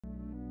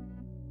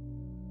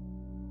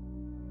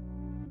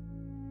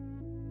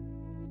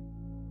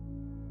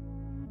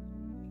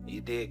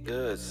You did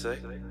good, sir.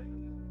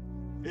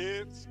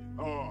 It's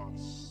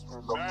us.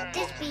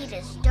 This beat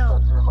is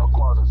dope.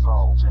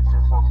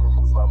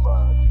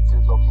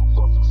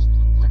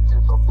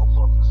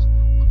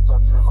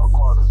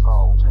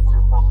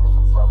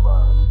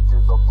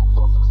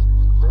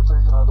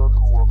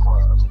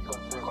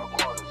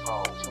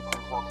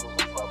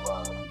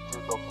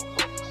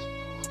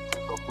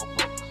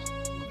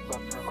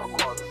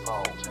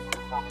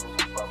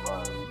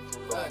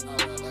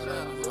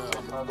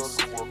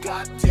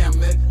 God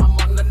damn it, I'm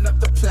on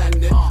another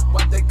planet.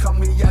 Why they call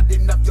me out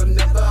enough, you'll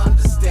never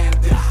understand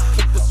it.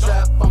 Keep the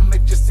strap on me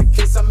just in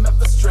case I'm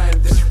ever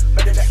stranded.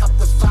 Ready to up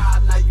the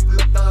fire, now you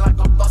looking like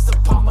I'm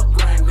busting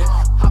pomegranate.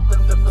 Hop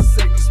in the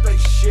Mercedes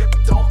spaceship,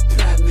 don't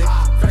panic.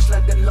 Crash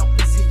landing low,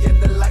 busy in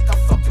the like I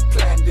fucking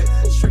planned it.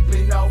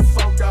 Strictly no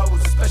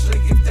photos, especially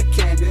if they're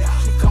candid.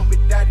 She call me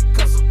daddy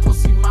cause of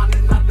pussy mine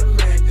and I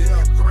demand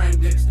it.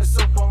 Branded, and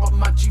so on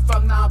my chief,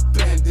 I'm not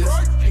bandits.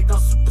 Ain't no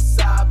super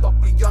side, but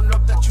we all know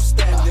that you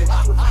stand it.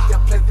 With me,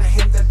 I play the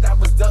hand that I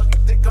was dealt,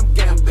 you think I'm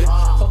gambling.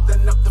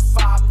 Holding up the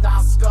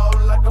 5-9 skull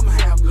like I'm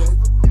Hamlet.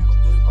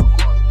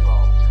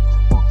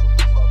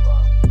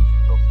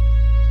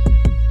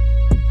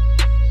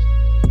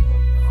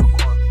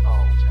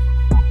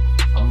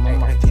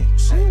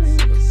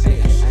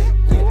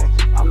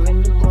 I'm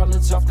in New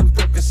Orleans off them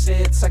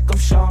Percocets like I'm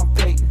Sean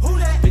Payton.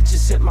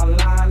 Bitches hit my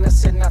line, I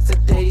said not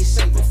today.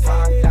 Saving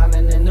fine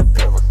dining in a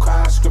pair of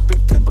cars, gripping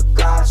paper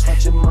glass,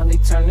 watching money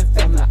turning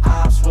from the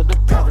ops with a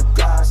pair of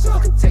guys. They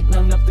can take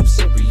none of them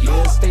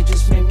serious, they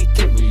just made me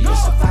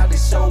curious of how they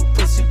so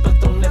pussy but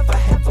don't ever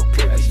have a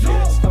period.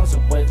 Stones are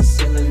where the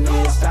ceiling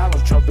is,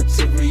 Donald Trump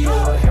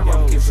material. Here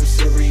I'm giving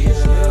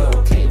cereal.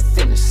 Okay, I'm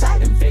finished.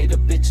 Invade a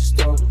bitch's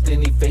throat,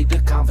 then evade the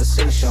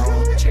conversation.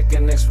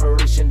 Checking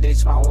expiration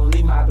dates, my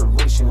only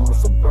moderation.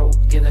 For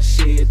broke, in a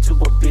shit to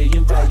 $1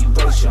 billion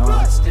valuation.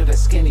 Still that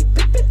skinny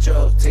bitch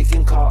up,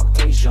 taking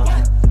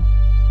Caucasian.